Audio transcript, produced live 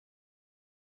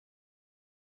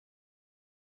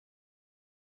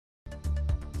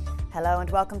Hello and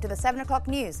welcome to the 7 o'clock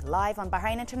news, live on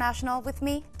Bahrain International with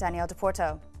me, Danielle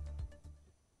DePorto.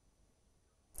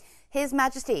 His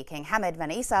Majesty King Hamad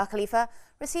bin Isa Al Khalifa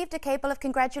received a cable of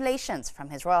congratulations from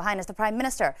His Royal Highness the Prime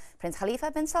Minister, Prince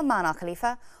Khalifa bin Salman Al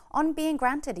Khalifa, on being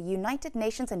granted a United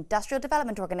Nations Industrial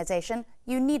Development Organization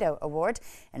UNIDO award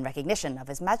in recognition of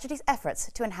His Majesty's efforts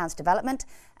to enhance development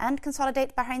and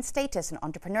consolidate Bahrain's status in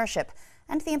entrepreneurship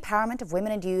and the empowerment of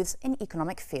women and youths in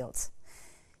economic fields.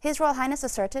 His Royal Highness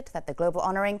asserted that the global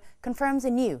honouring confirms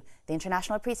anew the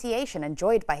international appreciation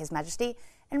enjoyed by His Majesty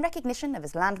in recognition of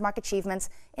his landmark achievements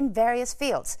in various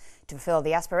fields to fulfil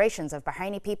the aspirations of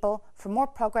Bahraini people for more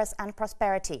progress and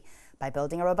prosperity by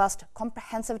building a robust,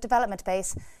 comprehensive development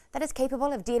base that is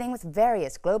capable of dealing with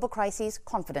various global crises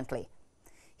confidently.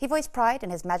 He voiced pride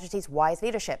in His Majesty's wise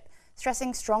leadership,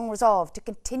 stressing strong resolve to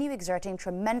continue exerting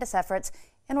tremendous efforts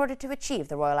in order to achieve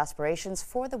the royal aspirations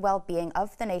for the well-being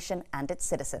of the nation and its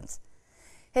citizens.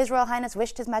 His Royal Highness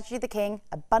wished His Majesty the King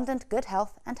abundant good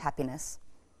health and happiness.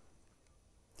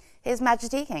 His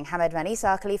Majesty King Hamad bin Isa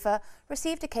Al Khalifa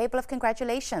received a cable of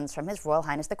congratulations from His Royal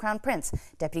Highness the Crown Prince,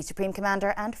 Deputy Supreme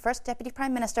Commander and First Deputy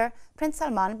Prime Minister Prince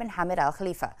Salman bin Hamad Al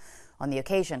Khalifa on the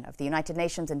occasion of the United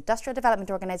Nations Industrial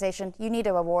Development Organization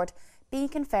UNIDO Award being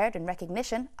conferred in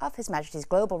recognition of His Majesty's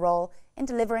global role in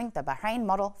delivering the Bahrain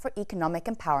model for economic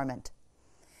empowerment.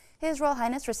 His Royal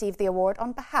Highness received the award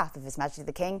on behalf of His Majesty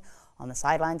the King on the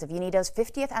sidelines of UNIDO's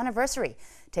 50th anniversary,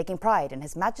 taking pride in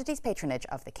His Majesty's patronage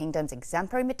of the Kingdom's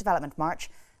exemplary development march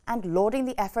and lauding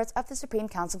the efforts of the Supreme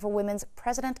Council for Women's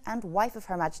President and wife of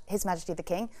His Majesty the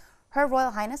King, Her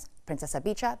Royal Highness Princess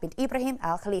Abidja bint Ibrahim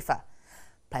Al Khalifa,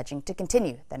 pledging to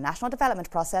continue the national development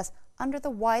process under the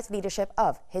wise leadership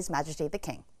of His Majesty the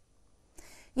King.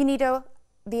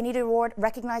 The UNIDO Award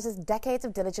recognises decades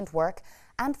of diligent work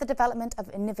and the development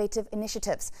of innovative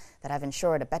initiatives that have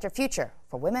ensured a better future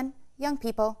for women, young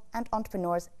people and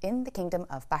entrepreneurs in the Kingdom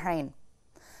of Bahrain.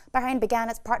 Bahrain began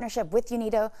its partnership with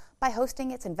UNIDO by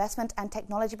hosting its Investment and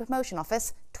Technology Promotion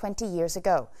Office 20 years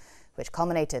ago, which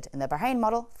culminated in the Bahrain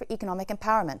Model for Economic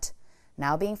Empowerment,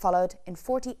 now being followed in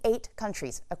 48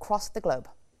 countries across the globe.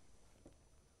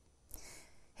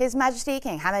 His Majesty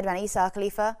King Hamad bin Isa Al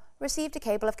Khalifa received a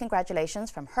cable of congratulations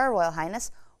from Her Royal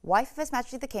Highness, wife of His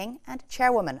Majesty the King and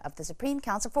Chairwoman of the Supreme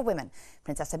Council for Women,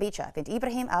 Princess Abidja bint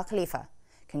Ibrahim Al Khalifa,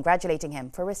 congratulating him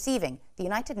for receiving the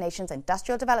United Nations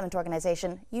Industrial Development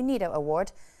Organization UNIDO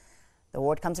Award. The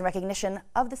award comes in recognition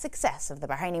of the success of the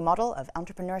Bahraini model of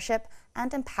entrepreneurship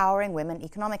and empowering women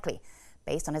economically,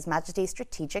 based on His Majesty's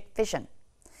strategic vision.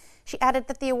 She added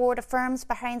that the award affirms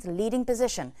Bahrain's leading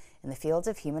position in the fields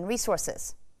of human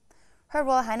resources. Her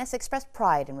Royal Highness expressed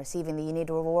pride in receiving the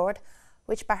UNIDO Award,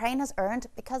 which Bahrain has earned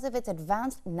because of its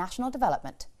advanced national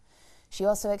development. She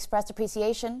also expressed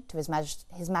appreciation to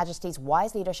His Majesty's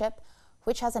wise leadership,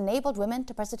 which has enabled women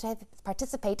to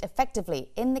participate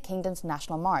effectively in the Kingdom's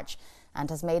national march and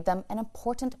has made them an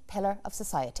important pillar of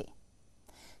society.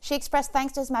 She expressed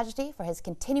thanks to His Majesty for his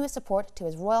continuous support to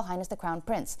His Royal Highness the Crown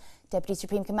Prince, Deputy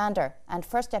Supreme Commander and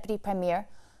First Deputy Premier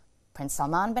Prince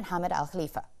Salman bin Hamad Al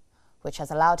Khalifa, which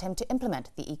has allowed him to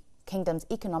implement the Kingdom's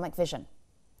economic vision.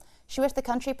 She wished the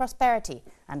country prosperity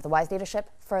and the wise leadership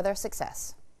further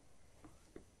success.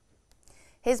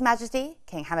 His Majesty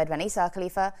King Hamad bin Isa Al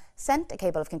Khalifa sent a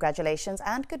cable of congratulations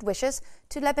and good wishes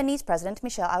to Lebanese President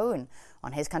Michel Aoun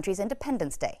on his country's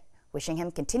Independence Day, wishing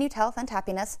him continued health and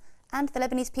happiness and the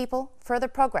Lebanese people further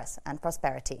progress and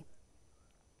prosperity.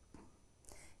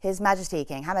 His Majesty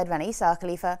King Hamad bin Isa Al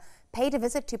Khalifa paid a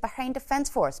visit to Bahrain Defence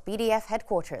Force BDF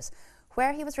headquarters,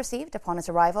 where he was received upon his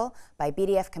arrival by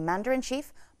BDF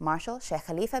Commander-in-Chief Marshal Sheikh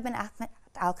Khalifa bin Ahmed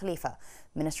Al Khalifa,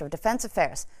 Minister of Defence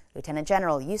Affairs Lieutenant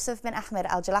General Yusuf bin Ahmed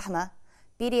Al Jalahma,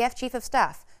 BDF Chief of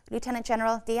Staff Lieutenant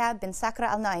General Diab bin Sakra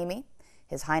Al Naimi,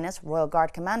 His Highness Royal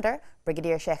Guard Commander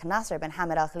Brigadier Sheikh Nasser bin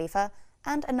Hamad Al Khalifa,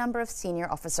 and a number of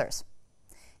senior officers.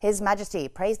 His Majesty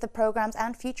praised the programs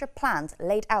and future plans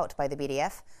laid out by the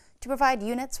BDF to provide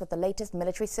units with the latest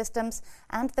military systems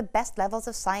and the best levels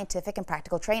of scientific and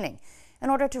practical training in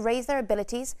order to raise their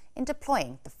abilities in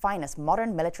deploying the finest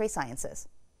modern military sciences.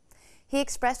 He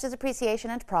expressed his appreciation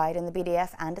and pride in the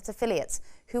BDF and its affiliates,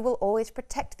 who will always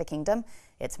protect the Kingdom,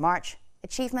 its march,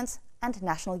 achievements and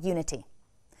national unity.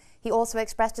 He also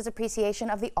expressed his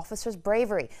appreciation of the officers'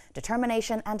 bravery,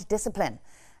 determination and discipline,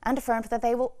 and affirmed that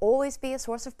they will always be a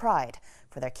source of pride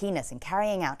for their keenness in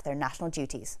carrying out their national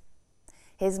duties.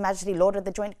 His Majesty lauded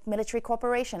the joint military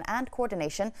cooperation and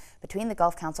coordination between the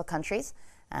Gulf Council countries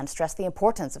and stressed the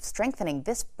importance of strengthening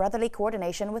this brotherly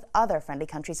coordination with other friendly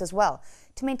countries as well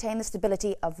to maintain the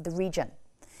stability of the region.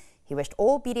 He wished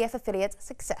all BDF affiliates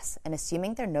success in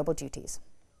assuming their noble duties.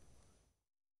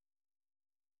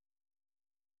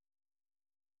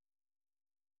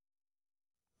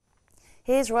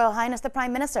 His Royal Highness the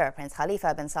Prime Minister, Prince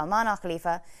Khalifa bin Salman Al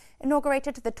Khalifa,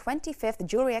 inaugurated the 25th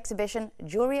jewellery exhibition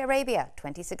Jewellery Arabia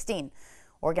 2016,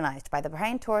 organised by the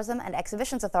Bahrain Tourism and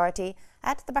Exhibitions Authority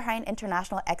at the Bahrain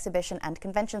International Exhibition and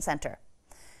Convention Centre.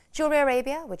 Jewellery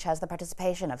Arabia, which has the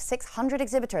participation of 600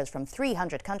 exhibitors from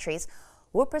 300 countries,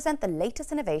 will present the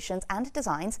latest innovations and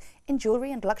designs in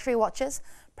jewellery and luxury watches,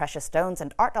 precious stones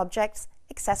and art objects,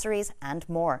 accessories and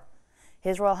more.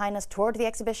 His Royal Highness toured the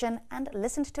exhibition and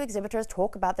listened to exhibitors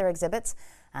talk about their exhibits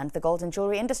and the gold and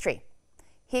jewellery industry.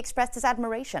 He expressed his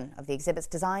admiration of the exhibit's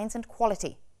designs and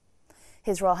quality.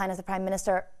 His Royal Highness the Prime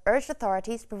Minister urged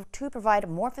authorities to provide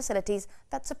more facilities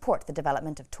that support the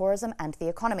development of tourism and the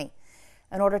economy,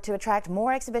 in order to attract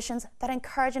more exhibitions that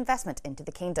encourage investment into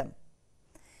the kingdom.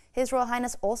 His Royal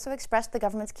Highness also expressed the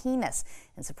government's keenness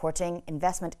in supporting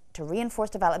investment to reinforce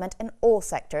development in all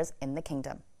sectors in the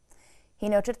kingdom. He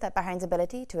noted that Bahrain's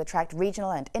ability to attract regional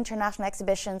and international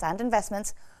exhibitions and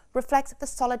investments reflects the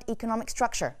solid economic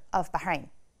structure of Bahrain.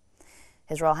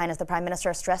 His Royal Highness the Prime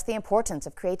Minister stressed the importance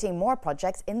of creating more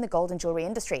projects in the gold and jewellery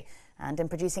industry and in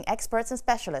producing experts and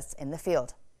specialists in the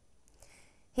field.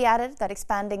 He added that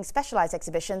expanding specialised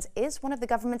exhibitions is one of the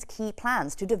government's key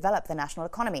plans to develop the national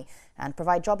economy and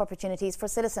provide job opportunities for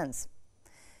citizens.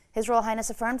 His Royal Highness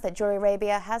affirmed that Jewellery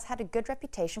Arabia has had a good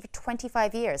reputation for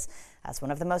 25 years as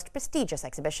one of the most prestigious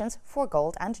exhibitions for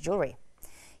gold and jewellery.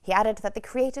 He added that the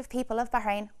creative people of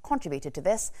Bahrain contributed to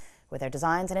this with their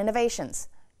designs and innovations,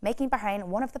 making Bahrain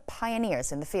one of the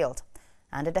pioneers in the field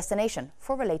and a destination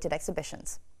for related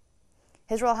exhibitions.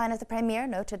 His Royal Highness the Premier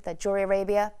noted that Jewellery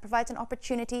Arabia provides an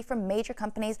opportunity for major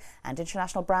companies and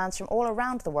international brands from all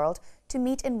around the world to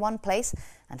meet in one place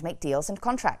and make deals and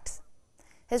contracts.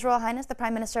 His Royal Highness the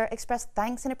Prime Minister expressed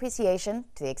thanks and appreciation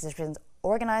to the exhibition's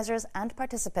organisers and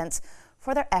participants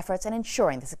for their efforts in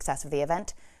ensuring the success of the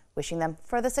event, wishing them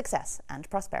further success and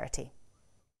prosperity.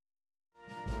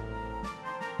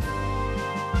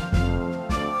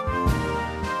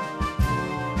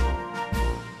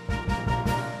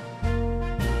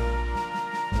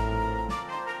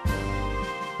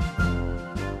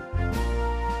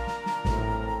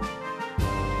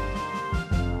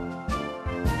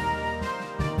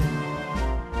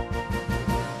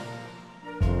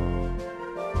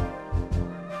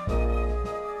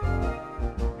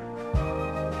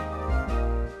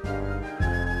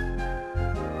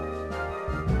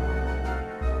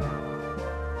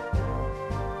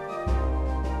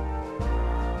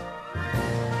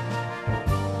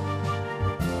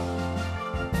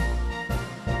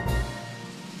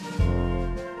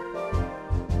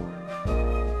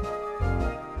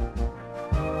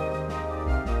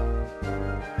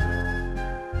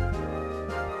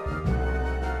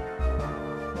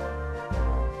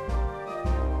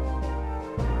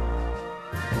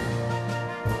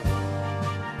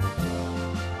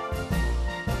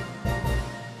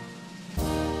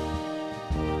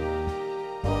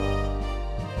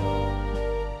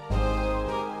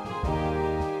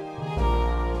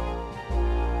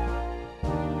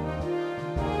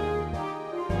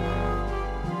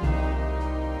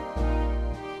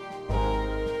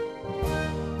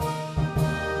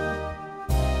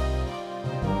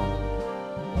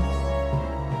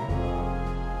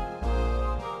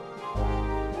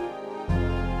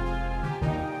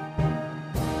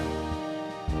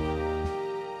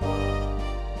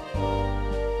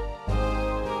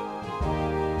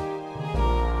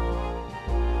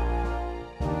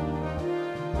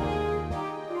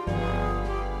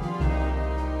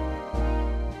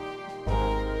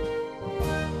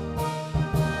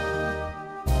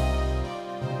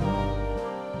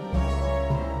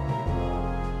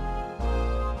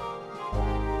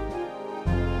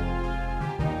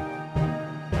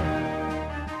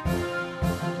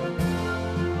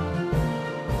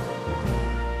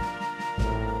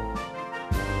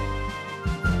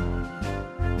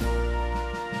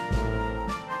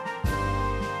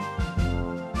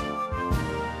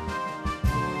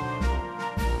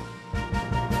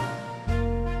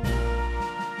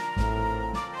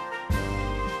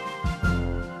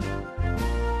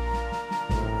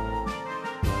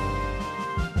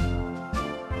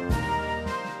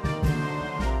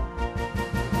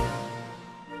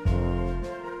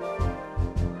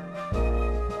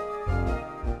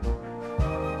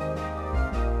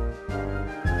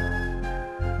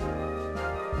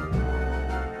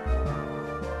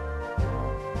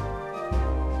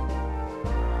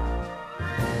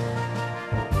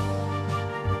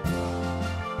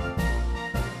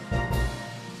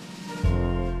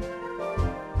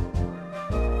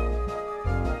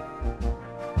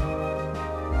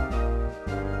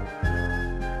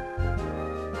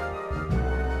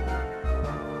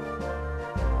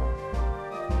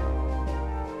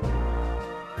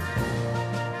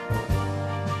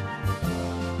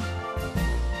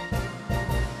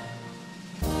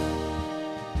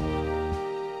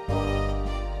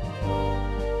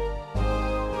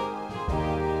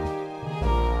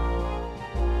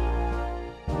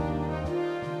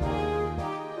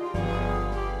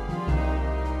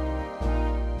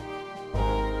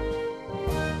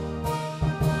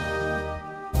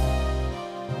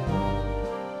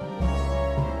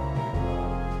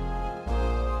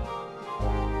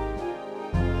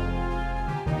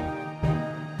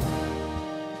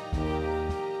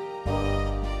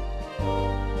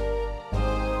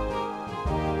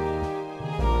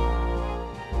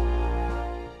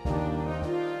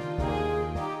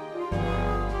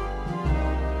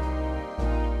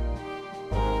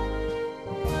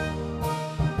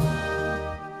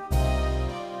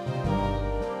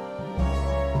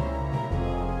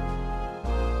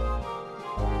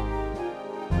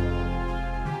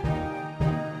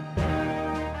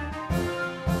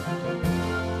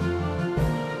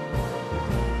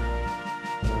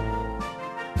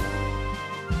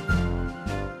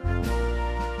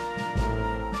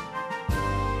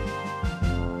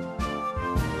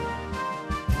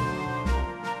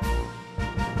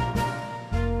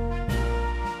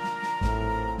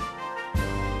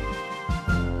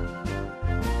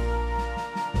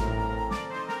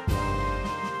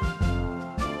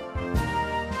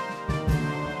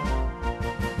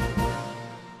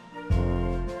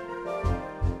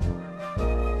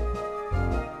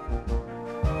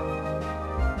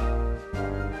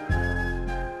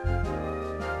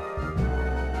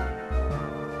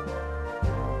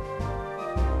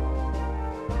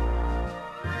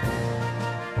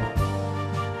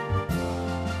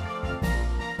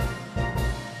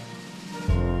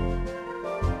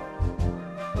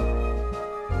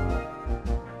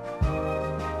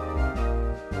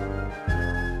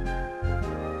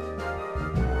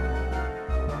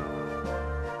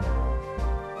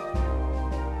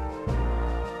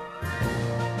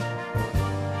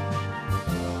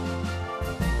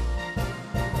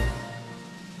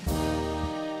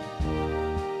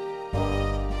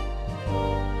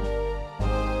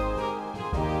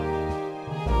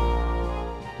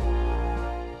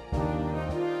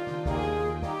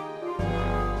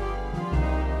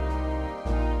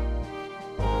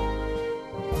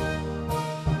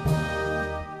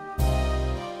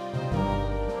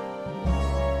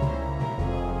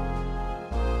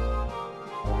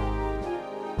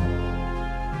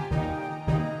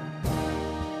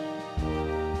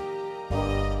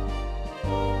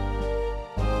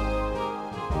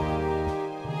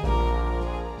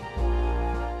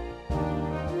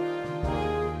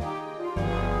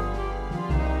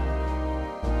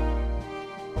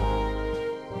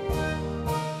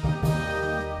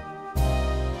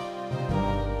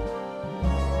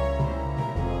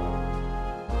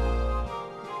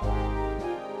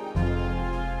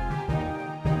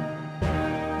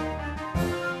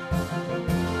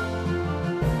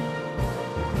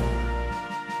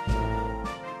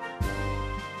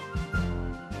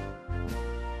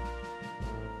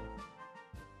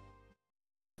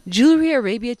 Jewelry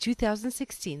Arabia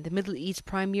 2016, the Middle East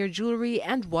premier jewelry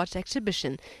and watch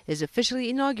exhibition, is officially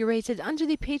inaugurated under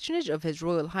the patronage of His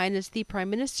Royal Highness the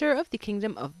Prime Minister of the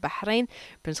Kingdom of Bahrain,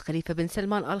 Prince Khalifa bin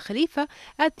Salman Al Khalifa,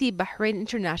 at the Bahrain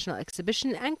International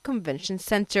Exhibition and Convention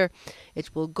Center.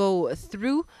 It will go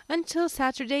through until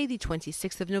Saturday, the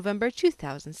 26th of November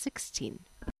 2016.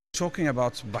 Talking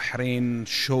about Bahrain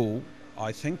show,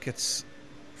 I think it's,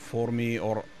 for me,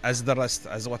 or as the rest,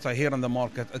 as what I hear in the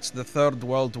market, it's the third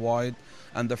worldwide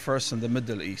and the first in the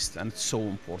Middle East, and it's so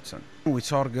important. We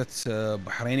target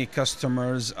Bahraini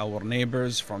customers, our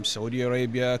neighbors from Saudi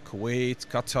Arabia, Kuwait,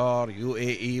 Qatar,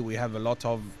 UAE. We have a lot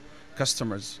of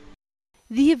customers.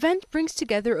 The event brings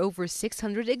together over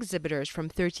 600 exhibitors from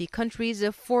 30 countries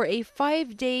for a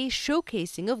 5-day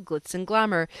showcasing of glitz and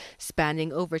glamour,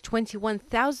 spanning over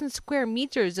 21,000 square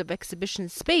meters of exhibition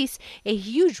space. A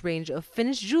huge range of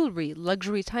finished jewelry,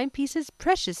 luxury timepieces,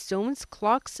 precious stones,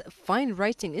 clocks, fine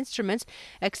writing instruments,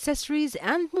 accessories,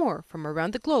 and more from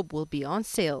around the globe will be on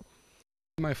sale.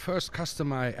 My first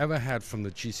customer I ever had from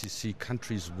the GCC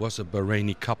countries was a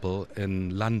Bahraini couple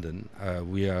in London.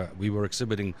 We were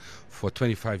exhibiting for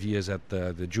 25 years at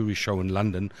the jewelry show in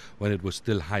London when it was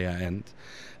still higher end.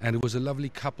 And it was a lovely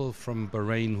couple from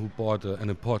Bahrain who bought an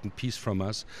important piece from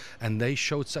us. And they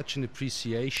showed such an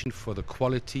appreciation for the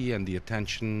quality and the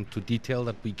attention to detail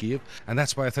that we give. And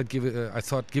that's why I thought give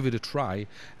it a try.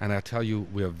 And I tell you,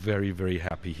 we are very, very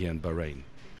happy here in Bahrain.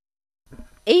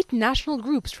 8 national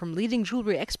groups from leading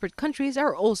jewelry expert countries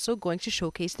are also going to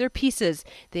showcase their pieces.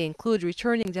 They include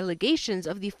returning delegations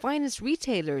of the finest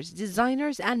retailers,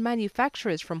 designers, and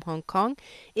manufacturers from Hong Kong,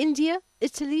 India,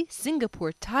 Italy,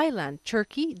 Singapore, Thailand,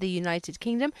 Turkey, the United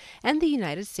Kingdom, and the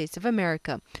United States of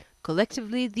America.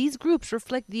 Collectively, these groups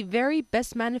reflect the very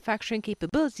best manufacturing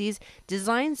capabilities,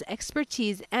 designs,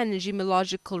 expertise, and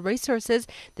gemological resources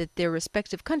that their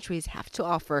respective countries have to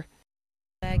offer.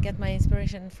 I get my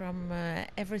inspiration from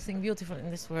everything beautiful in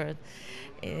this world.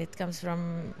 It comes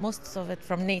from, most of it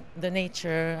from the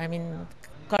nature, I mean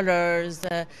colors,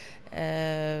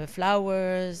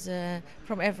 flowers,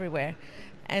 from everywhere.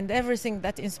 And everything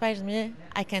that inspires me,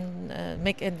 I can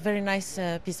make a very nice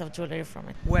piece of jewelry from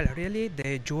it. Well, really,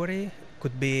 the jewelry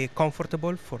could be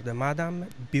comfortable for the madam,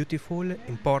 beautiful,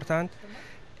 important,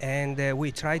 and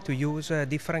we try to use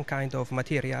different kind of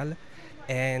material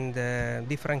and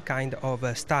different kind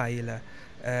of style,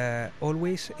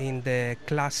 always in the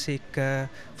classic,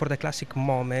 for the classic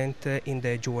moment in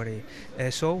the jewelry.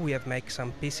 So we have made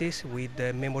some pieces with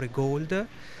memory gold,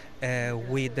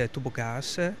 with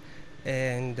tubogaz,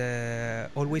 and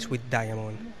always with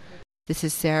diamond. This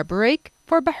is Sarah Barak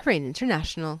for Bahrain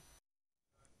International.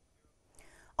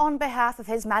 On behalf of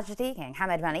His Majesty King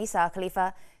Hamad bin Isa Al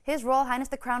Khalifa, His Royal Highness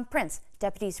the Crown Prince,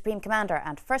 Deputy Supreme Commander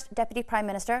and First Deputy Prime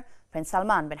Minister Prince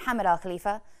Salman bin Hamad Al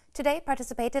Khalifa today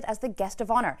participated as the guest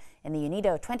of honour in the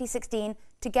UNIDO 2016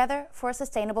 Together for a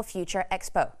Sustainable Future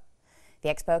Expo. The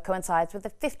expo coincides with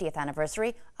the 50th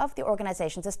anniversary of the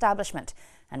organisation's establishment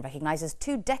and recognises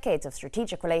 2 decades of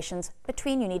strategic relations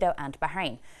between UNIDO and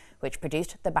Bahrain, which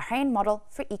produced the Bahrain model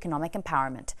for economic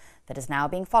empowerment that is now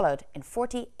being followed in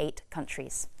 48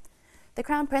 countries. The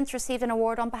Crown Prince received an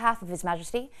award on behalf of His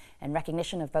Majesty in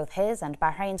recognition of both his and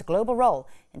Bahrain's global role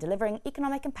in delivering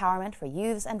economic empowerment for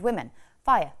youths and women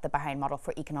via the Bahrain model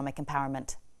for economic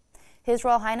empowerment. His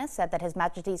Royal Highness said that His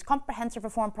Majesty's comprehensive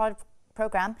reform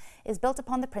programme is built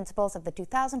upon the principles of the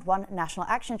 2001 National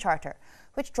Action Charter,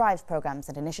 which drives programmes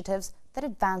and initiatives that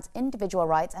advance individual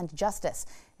rights and justice,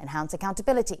 enhance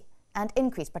accountability, and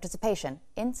increase participation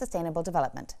in sustainable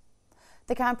development.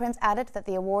 The Crown Prince added that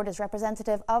the award is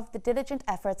representative of the diligent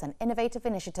efforts and innovative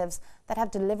initiatives that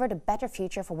have delivered a better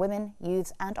future for women,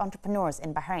 youths, and entrepreneurs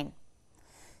in Bahrain.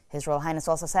 His Royal Highness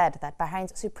also said that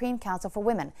Bahrain's Supreme Council for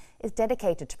Women is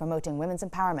dedicated to promoting women's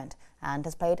empowerment and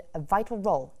has played a vital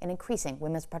role in increasing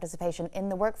women's participation in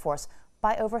the workforce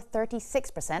by over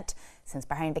 36% since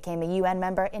Bahrain became a UN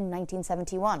member in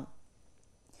 1971.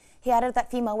 He added that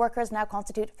female workers now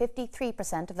constitute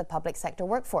 53% of the public sector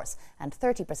workforce and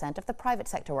 30% of the private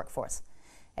sector workforce.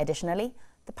 Additionally,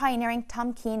 the pioneering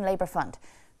Tamkeen Labour Fund,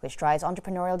 which drives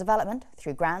entrepreneurial development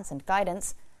through grants and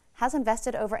guidance, has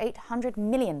invested over 800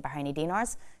 million Bahraini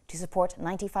dinars to support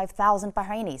 95,000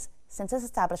 Bahrainis since its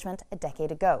establishment a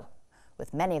decade ago,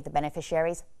 with many of the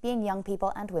beneficiaries being young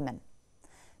people and women.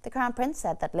 The Crown Prince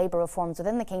said that labour reforms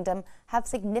within the kingdom have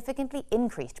significantly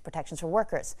increased protections for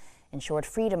workers, ensured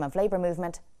freedom of labour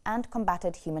movement, and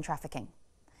combated human trafficking.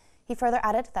 He further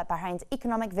added that Bahrain's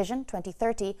Economic Vision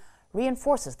 2030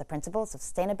 reinforces the principles of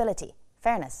sustainability,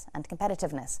 fairness, and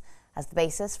competitiveness as the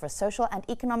basis for social and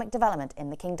economic development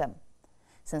in the kingdom.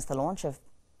 Since the launch of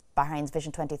Bahrain's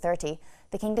Vision 2030,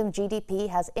 the kingdom's GDP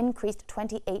has increased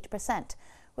 28%,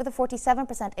 with a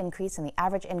 47% increase in the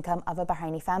average income of a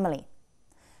Bahraini family.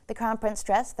 The Crown Prince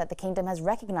stressed that the kingdom has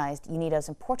recognized UNIDO's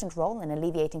important role in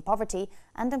alleviating poverty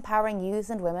and empowering youths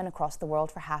and women across the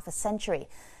world for half a century,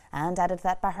 and added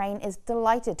that Bahrain is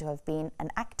delighted to have been an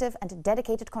active and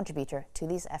dedicated contributor to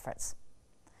these efforts.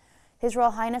 His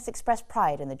Royal Highness expressed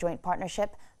pride in the joint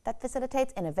partnership that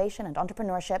facilitates innovation and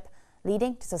entrepreneurship,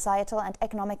 leading to societal and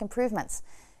economic improvements,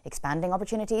 expanding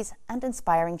opportunities and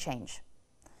inspiring change.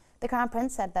 The Crown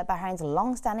Prince said that Bahrain's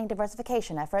long-standing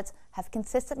diversification efforts have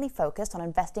consistently focused on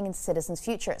investing in citizens'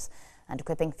 futures and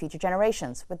equipping future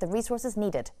generations with the resources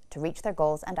needed to reach their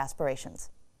goals and aspirations.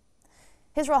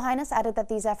 His Royal Highness added that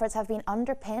these efforts have been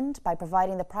underpinned by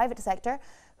providing the private sector,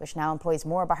 which now employs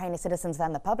more Bahraini citizens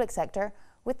than the public sector,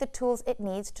 with the tools it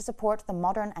needs to support the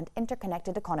modern and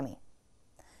interconnected economy.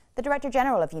 The Director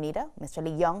General of UNIDO, Mr.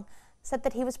 Li Young, said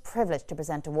that he was privileged to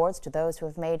present awards to those who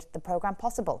have made the programme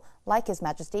possible, like His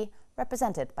Majesty,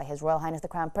 represented by His Royal Highness the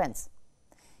Crown Prince.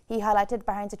 He highlighted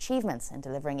Bahrain's achievements in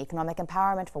delivering economic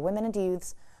empowerment for women and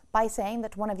youths by saying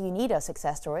that one of UNIDO's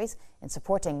success stories in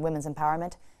supporting women's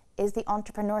empowerment is the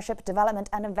Entrepreneurship Development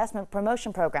and Investment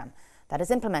Promotion Programme that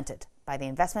is implemented by the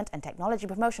Investment and Technology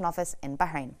Promotion Office in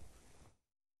Bahrain.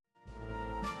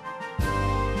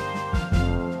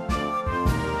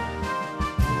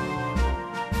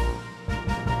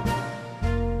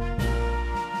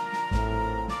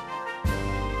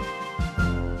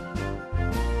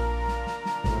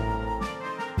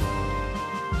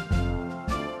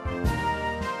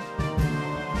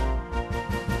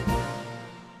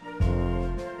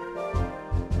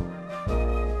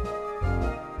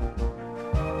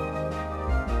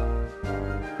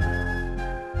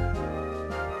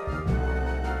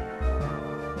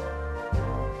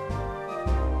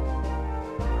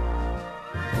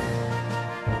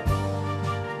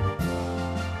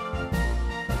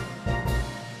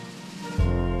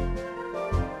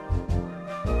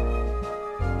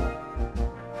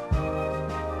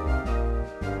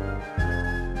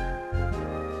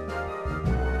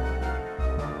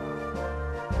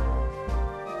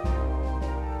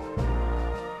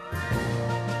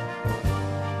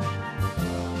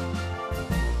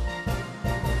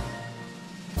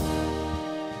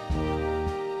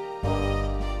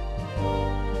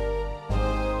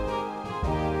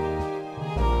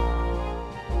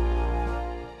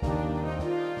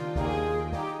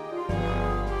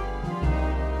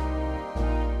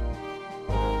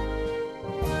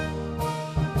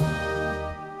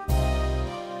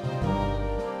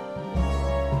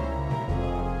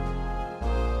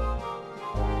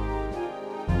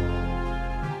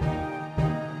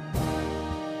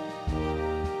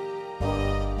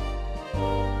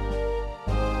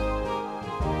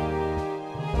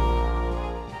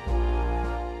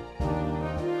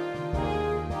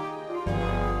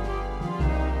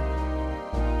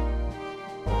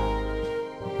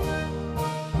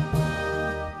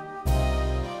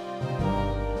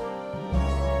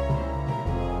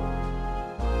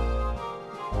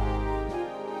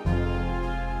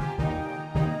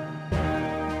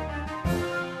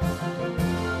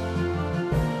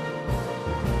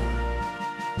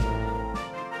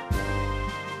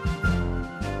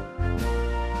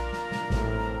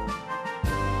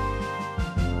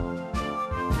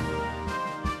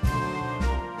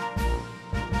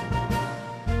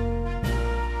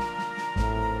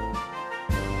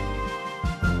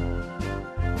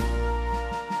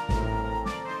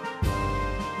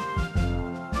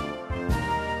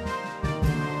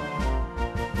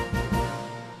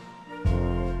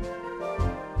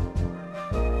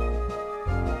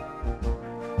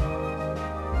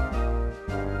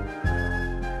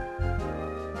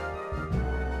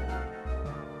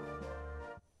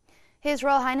 His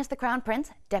Royal Highness the Crown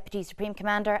Prince, Deputy Supreme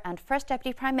Commander and First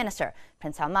Deputy Prime Minister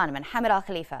Prince Salman bin Hamad Al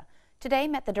Khalifa today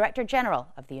met the Director General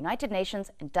of the United Nations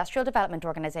Industrial Development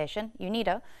Organization,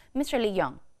 UNIDO, Mr. Li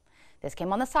Young. This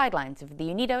came on the sidelines of the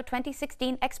UNIDO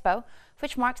 2016 Expo,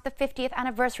 which marks the 50th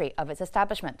anniversary of its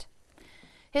establishment.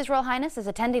 His Royal Highness is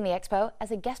attending the Expo as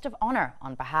a guest of honour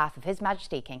on behalf of His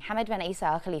Majesty King Hamad bin Isa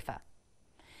Al Khalifa.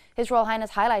 His Royal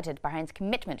Highness highlighted Bahrain's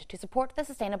commitment to support the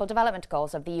Sustainable Development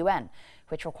Goals of the UN,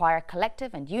 which require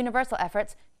collective and universal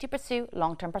efforts to pursue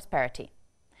long-term prosperity.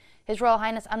 His Royal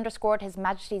Highness underscored His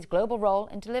Majesty's global role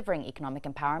in delivering economic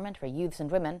empowerment for youths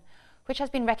and women, which has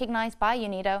been recognised by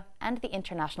UNIDO and the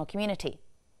international community.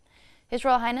 His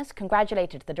Royal Highness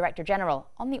congratulated the Director General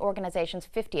on the organisation's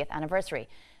 50th anniversary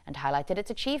and highlighted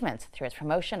its achievements through its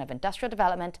promotion of industrial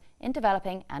development in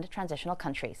developing and transitional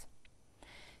countries.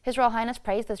 His Royal Highness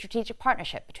praised the strategic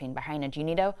partnership between Bahrain and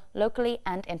UNIDO locally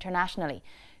and internationally,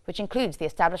 which includes the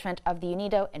establishment of the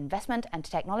UNIDO Investment and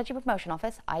Technology Promotion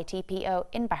Office, ITPO,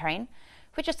 in Bahrain,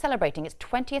 which is celebrating its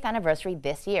 20th anniversary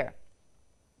this year.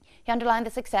 He underlined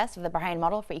the success of the Bahrain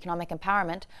model for economic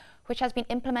empowerment, which has been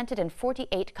implemented in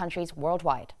 48 countries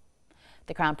worldwide.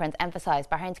 The Crown Prince emphasised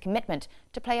Bahrain's commitment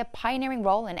to play a pioneering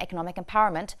role in economic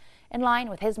empowerment in line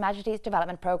with His Majesty's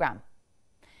development programme.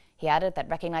 He added that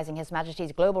recognising His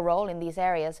Majesty's global role in these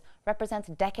areas represents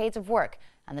decades of work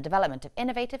and the development of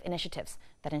innovative initiatives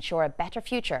that ensure a better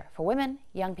future for women,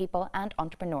 young people and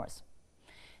entrepreneurs.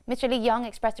 Mr. Li Young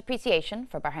expressed appreciation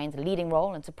for Bahrain's leading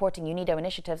role in supporting UNIDO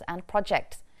initiatives and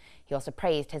projects. He also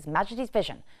praised His Majesty's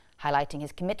vision, highlighting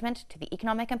his commitment to the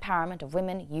economic empowerment of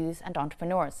women, youth and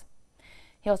entrepreneurs.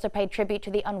 He also paid tribute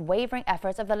to the unwavering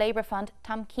efforts of the Labour Fund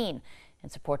Tamkeen in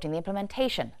supporting the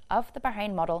implementation of the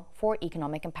Bahrain model for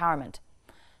economic empowerment,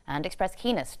 and expressed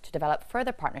keenness to develop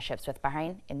further partnerships with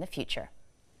Bahrain in the future.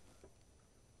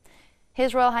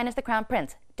 His Royal Highness the Crown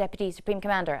Prince, Deputy Supreme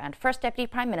Commander and First Deputy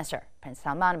Prime Minister, Prince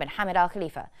Salman bin Hamad Al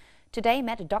Khalifa, today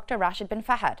met Dr. Rashid bin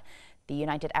Fahad, the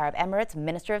United Arab Emirates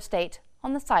Minister of State,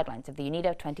 on the sidelines of the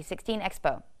UNIDO 2016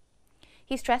 Expo.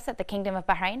 He stressed that the Kingdom of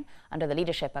Bahrain, under the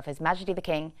leadership of His Majesty the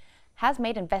King, has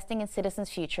made investing in citizens'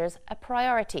 futures a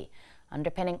priority,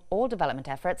 underpinning all development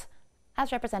efforts,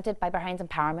 as represented by Bahrain's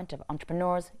empowerment of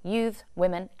entrepreneurs, youths,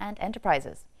 women and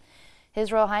enterprises.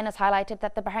 His Royal Highness highlighted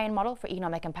that the Bahrain model for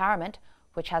economic empowerment,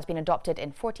 which has been adopted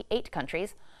in 48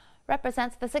 countries,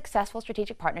 represents the successful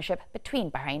strategic partnership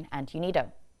between Bahrain and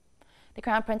UNIDO. The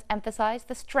Crown Prince emphasised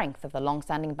the strength of the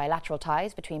long-standing bilateral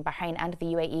ties between Bahrain and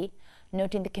the UAE,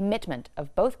 noting the commitment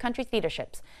of both countries'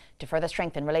 leaderships to further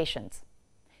strengthen relations.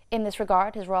 In this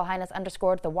regard, His Royal Highness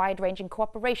underscored the wide-ranging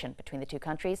cooperation between the two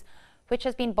countries, which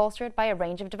has been bolstered by a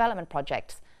range of development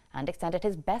projects, and extended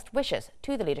his best wishes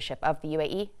to the leadership of the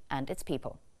UAE and its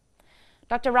people.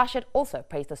 Dr. Rashid also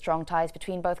praised the strong ties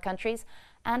between both countries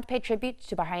and paid tribute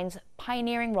to Bahrain's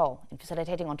pioneering role in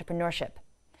facilitating entrepreneurship.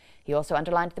 He also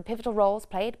underlined the pivotal roles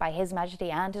played by His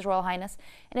Majesty and His Royal Highness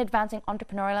in advancing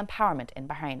entrepreneurial empowerment in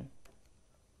Bahrain.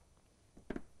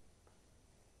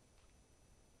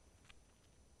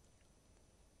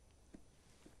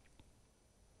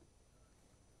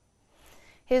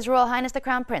 His Royal Highness the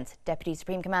Crown Prince, Deputy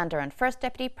Supreme Commander and First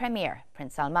Deputy Premier,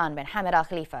 Prince Salman bin Hamad Al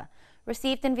Khalifa,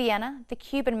 received in Vienna the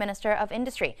Cuban Minister of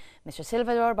Industry, Mr.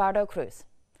 Salvador Bardo Cruz.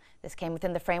 This came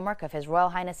within the framework of His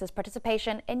Royal Highness's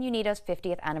participation in UNIDO's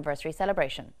 50th anniversary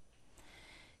celebration.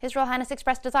 His Royal Highness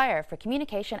expressed desire for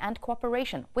communication and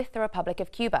cooperation with the Republic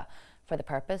of Cuba for the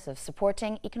purpose of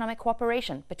supporting economic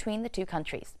cooperation between the two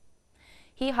countries.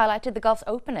 He highlighted the Gulf's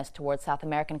openness towards South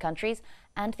American countries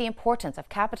and the importance of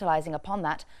capitalizing upon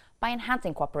that by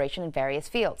enhancing cooperation in various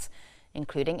fields,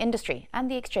 including industry and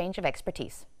the exchange of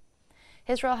expertise.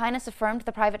 His Royal Highness affirmed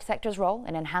the private sector's role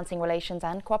in enhancing relations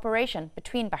and cooperation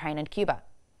between Bahrain and Cuba.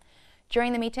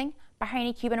 During the meeting,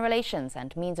 Bahraini-Cuban relations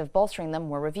and means of bolstering them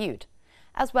were reviewed,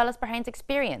 as well as Bahrain's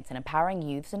experience in empowering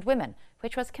youths and women,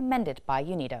 which was commended by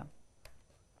UNIDO.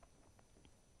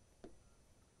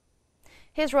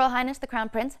 His Royal Highness the Crown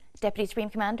Prince, Deputy Supreme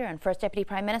Commander and First Deputy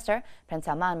Prime Minister, Prince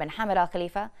Salman bin Hamad Al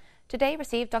Khalifa, today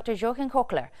received Dr. Joachim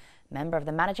Hochler, member of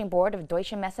the Managing Board of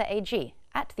Deutsche Messe AG,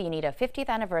 at the UNIDO 50th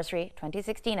Anniversary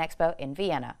 2016 Expo in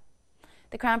Vienna.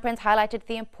 The Crown Prince highlighted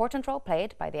the important role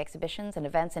played by the exhibitions and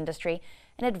events industry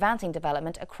in advancing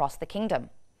development across the kingdom.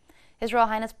 His Royal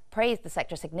Highness praised the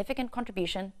sector's significant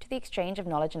contribution to the exchange of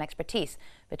knowledge and expertise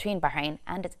between Bahrain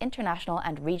and its international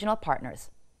and regional partners.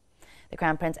 The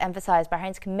Crown Prince emphasised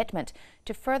Bahrain's commitment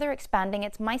to further expanding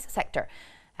its MICE sector,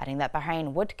 adding that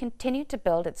Bahrain would continue to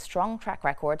build its strong track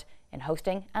record in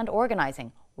hosting and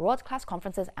organising world-class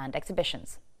conferences and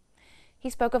exhibitions. He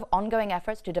spoke of ongoing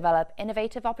efforts to develop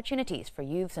innovative opportunities for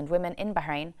youths and women in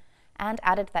Bahrain, and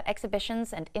added that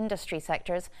exhibitions and industry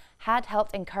sectors had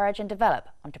helped encourage and develop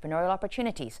entrepreneurial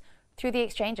opportunities through the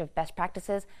exchange of best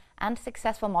practices and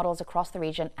successful models across the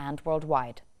region and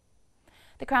worldwide.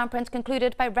 The Crown Prince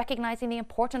concluded by recognising the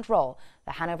important role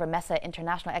the Hanover Messe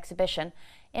International Exhibition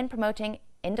in promoting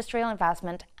industrial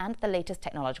advancement and the latest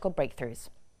technological breakthroughs.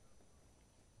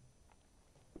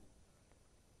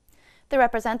 The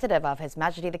representative of His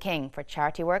Majesty the King for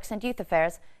Charity Works and Youth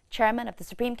Affairs, Chairman of the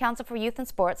Supreme Council for Youth and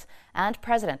Sports and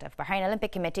President of Bahrain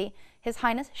Olympic Committee, His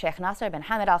Highness Sheikh Nasser bin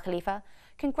Hamad Al Khalifa,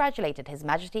 congratulated His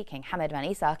Majesty King Hamad bin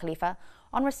Isa Al Khalifa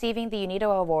on receiving the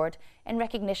UNIDO Award in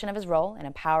recognition of his role in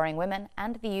empowering women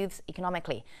and the youths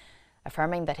economically,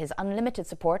 affirming that his unlimited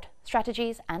support,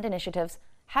 strategies and initiatives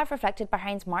have reflected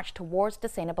Bahrain's march towards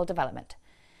sustainable development.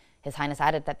 His Highness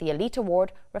added that the Elite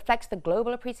Award reflects the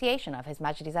global appreciation of His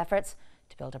Majesty's efforts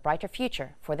to build a brighter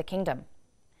future for the kingdom.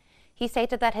 He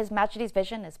stated that His Majesty's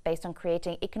vision is based on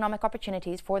creating economic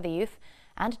opportunities for the youth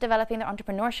and developing their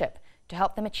entrepreneurship to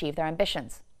help them achieve their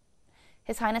ambitions.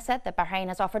 His Highness said that Bahrain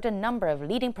has offered a number of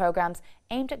leading programs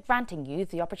aimed at granting youth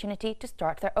the opportunity to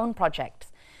start their own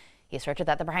projects. He asserted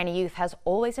that the Bahraini youth has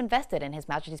always invested in His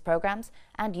Majesty's programs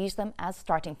and used them as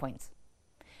starting points.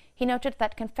 He noted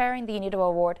that conferring the UNIDO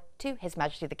Award to His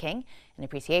Majesty the King in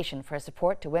appreciation for his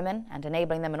support to women and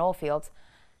enabling them in all fields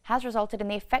has resulted in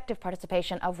the effective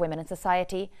participation of women in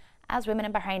society, as women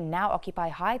in Bahrain now occupy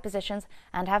high positions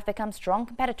and have become strong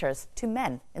competitors to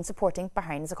men in supporting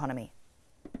Bahrain's economy.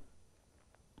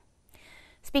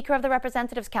 Speaker of the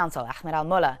Representatives Council, Ahmed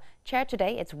Al-Mullah, chaired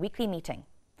today its weekly meeting.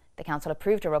 The Council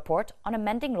approved a report on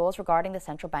amending laws regarding the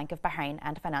Central Bank of Bahrain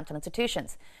and financial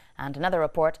institutions, and another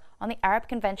report on the Arab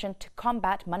Convention to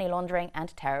combat money laundering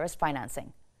and terrorist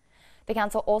financing. The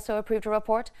Council also approved a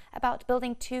report about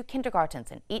building 2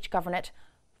 kindergartens in each governorate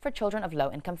for children of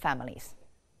low-income families.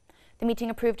 The meeting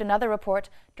approved another report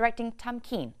directing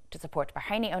Tamkeen to support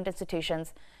Bahraini-owned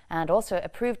institutions and also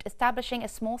approved establishing a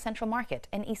small central market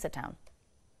in Isa Town.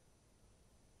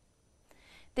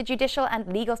 The Judicial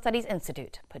and Legal Studies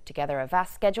Institute put together a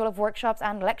vast schedule of workshops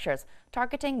and lectures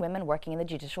targeting women working in the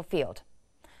judicial field.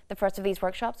 The first of these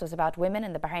workshops was about women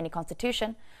in the Bahraini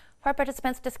constitution, where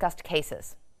participants discussed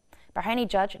cases. Bahraini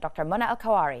judge Dr. Mona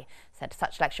Al-Kawari said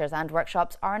such lectures and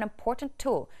workshops are an important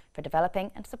tool for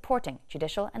developing and supporting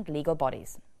judicial and legal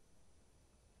bodies.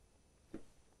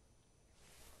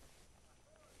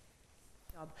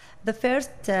 The first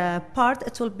part,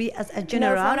 it will be as a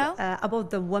general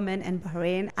about the women in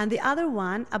Bahrain, and the other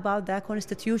one about the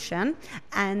constitution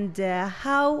and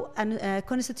how a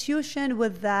constitution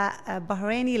with the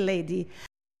Bahraini lady.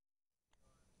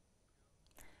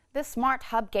 The Smart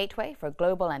Hub Gateway for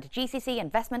Global and GCC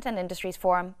Investment and Industries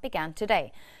Forum began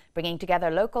today, bringing together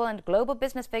local and global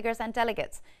business figures and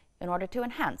delegates in order to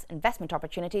enhance investment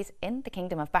opportunities in the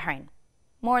Kingdom of Bahrain.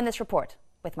 More in this report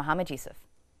with Mohammed Yusuf.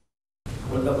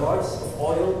 When the price of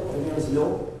oil remains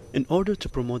low. In order to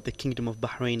promote the Kingdom of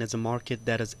Bahrain as a market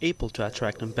that is able to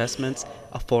attract investments,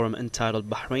 a forum entitled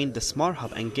Bahrain, the Smart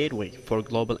Hub and Gateway for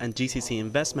Global and GCC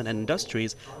Investment and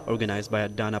Industries, organized by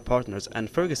Adana Partners and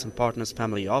Ferguson Partners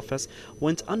Family Office,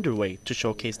 went underway to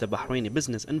showcase the Bahraini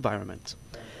business environment.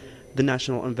 The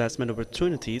national investment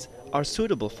opportunities are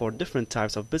suitable for different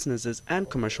types of businesses and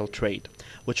commercial trade,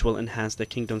 which will enhance the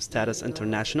kingdom's status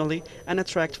internationally and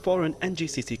attract foreign and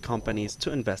GCC companies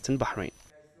to invest in Bahrain.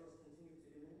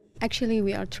 Actually,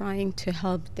 we are trying to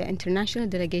help the international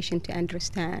delegation to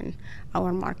understand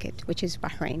our market, which is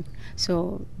Bahrain.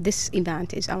 So this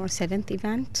event is our 7th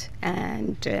event,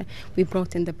 and we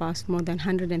brought in the past more than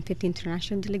 150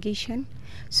 international delegation.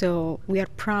 So we are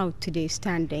proud today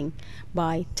standing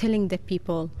by telling the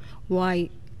people why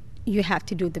you have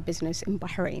to do the business in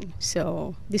Bahrain.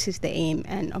 So this is the aim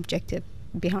and objective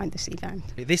behind this event.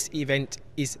 This event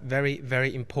is very,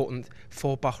 very important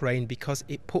for Bahrain because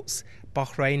it puts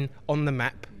Bahrain on the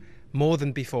map more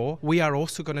than before. We are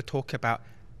also going to talk about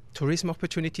tourism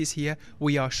opportunities here.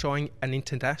 We are showing an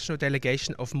international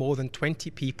delegation of more than 20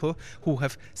 people who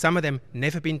have, some of them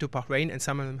never been to Bahrain and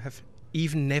some of them have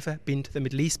even never been to the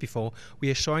Middle East before. We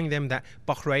are showing them that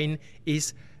Bahrain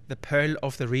is the pearl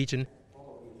of the region.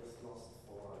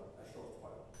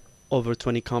 Over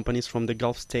 20 companies from the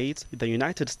Gulf states, the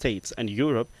United States and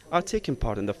Europe are taking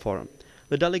part in the forum.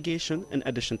 The delegation, in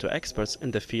addition to experts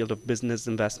in the field of business,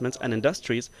 investments and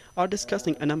industries, are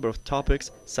discussing a number of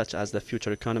topics such as the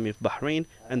future economy of Bahrain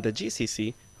and the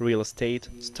GCC, real estate,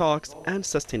 stocks and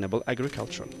sustainable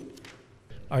agriculture.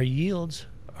 Our yields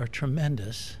are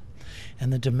tremendous,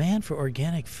 and the demand for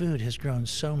organic food has grown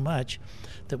so much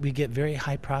that we get very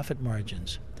high profit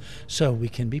margins. So we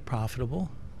can be profitable,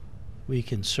 we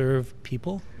can serve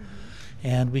people,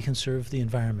 and we can serve the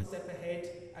environment.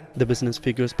 The business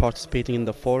figures participating in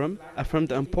the forum affirmed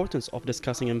the importance of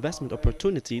discussing investment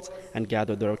opportunities and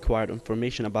gathered the required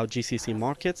information about GCC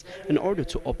markets in order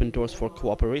to open doors for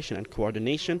cooperation and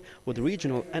coordination with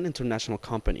regional and international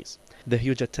companies. The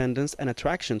huge attendance and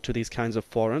attraction to these kinds of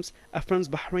forums affirms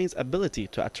Bahrain's ability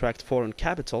to attract foreign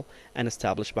capital and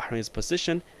establish Bahrain's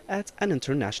position at an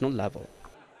international level.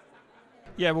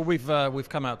 Yeah, well, we've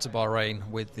come out to Bahrain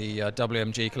with the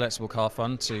WMG Collectible Car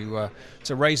Fund to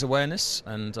raise awareness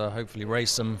and hopefully raise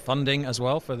some funding as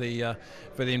well for the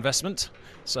investment.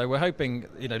 So we're hoping,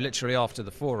 literally after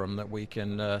the forum, that we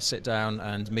can sit down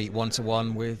and meet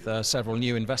one-to-one with several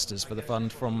new investors for the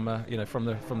fund from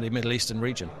the Middle Eastern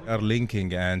region. We are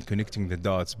linking and connecting the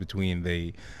dots between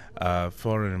the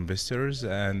foreign investors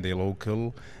and the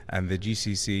local and the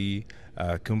GCC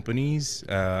companies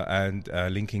and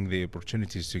linking the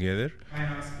opportunities together.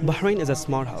 Bahrain is a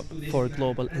smart hub for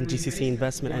global and GCC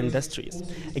investment and industries.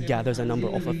 It gathers a number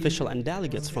of officials and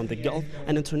delegates from the Gulf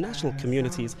and international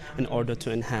communities in order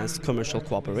to enhance commercial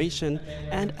cooperation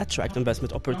and attract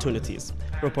investment opportunities.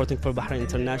 Reporting for Bahrain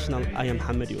International, I am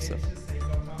Hamid Youssef.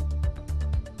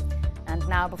 And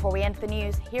now, before we end the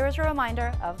news, here is a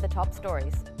reminder of the top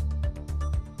stories.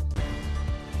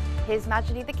 His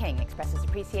Majesty the King expresses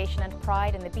appreciation and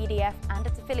pride in the BDF and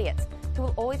its affiliates, who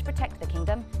will always protect the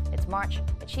kingdom, its march,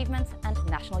 achievements and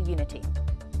national unity.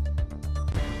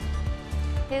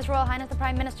 His Royal Highness the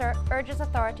Prime Minister urges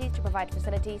authorities to provide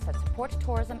facilities that support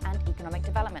tourism and economic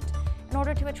development in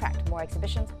order to attract more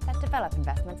exhibitions that develop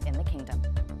investments in the kingdom.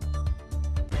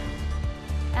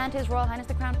 And His Royal Highness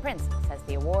the Crown Prince says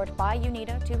the award by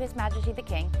UNIDO to His Majesty the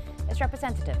King is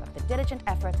representative of the diligent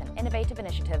efforts and innovative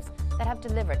initiatives that have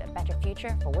delivered a better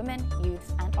future for women,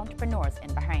 youths and entrepreneurs in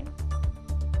Bahrain.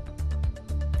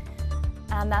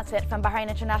 And that's it from Bahrain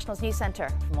International's News Centre.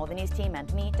 From all the news team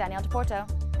and me, Danielle DePorto,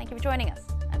 thank you for joining us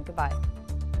and goodbye.